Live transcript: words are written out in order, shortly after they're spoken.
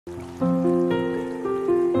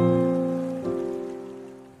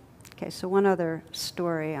so one other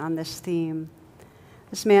story on this theme.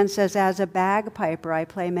 This man says, as a bagpiper, I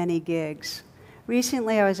play many gigs.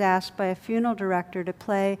 Recently, I was asked by a funeral director to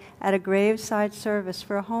play at a graveside service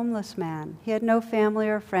for a homeless man. He had no family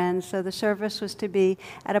or friends, so the service was to be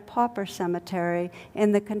at a pauper cemetery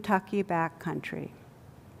in the Kentucky backcountry.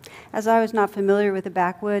 As I was not familiar with the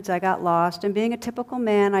backwoods, I got lost, and being a typical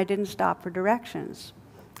man, I didn't stop for directions.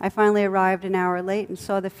 I finally arrived an hour late and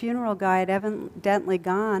saw the funeral guide evidently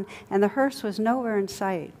gone, and the hearse was nowhere in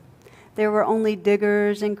sight. There were only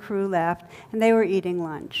diggers and crew left, and they were eating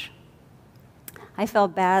lunch. I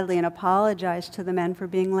felt badly and apologized to the men for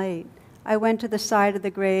being late. I went to the side of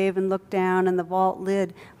the grave and looked down, and the vault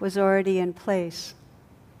lid was already in place.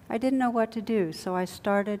 I didn't know what to do, so I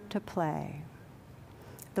started to play.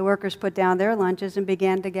 The workers put down their lunches and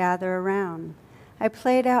began to gather around. I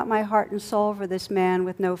played out my heart and soul for this man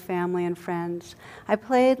with no family and friends. I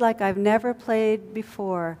played like I've never played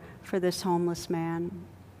before for this homeless man.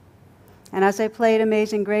 And as I played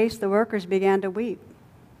Amazing Grace, the workers began to weep.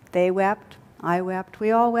 They wept, I wept,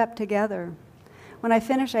 we all wept together. When I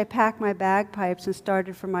finished, I packed my bagpipes and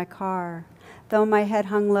started for my car. Though my head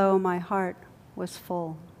hung low, my heart was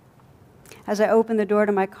full. As I opened the door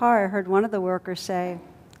to my car, I heard one of the workers say,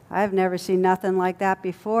 I've never seen nothing like that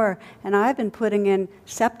before, and I've been putting in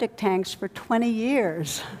septic tanks for 20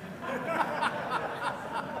 years.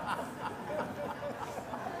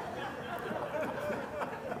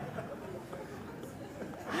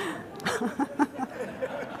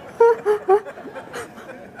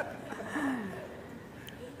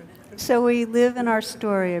 So we live in our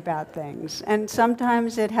story about things, and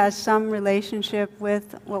sometimes it has some relationship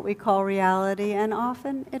with what we call reality, and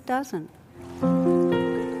often it doesn't.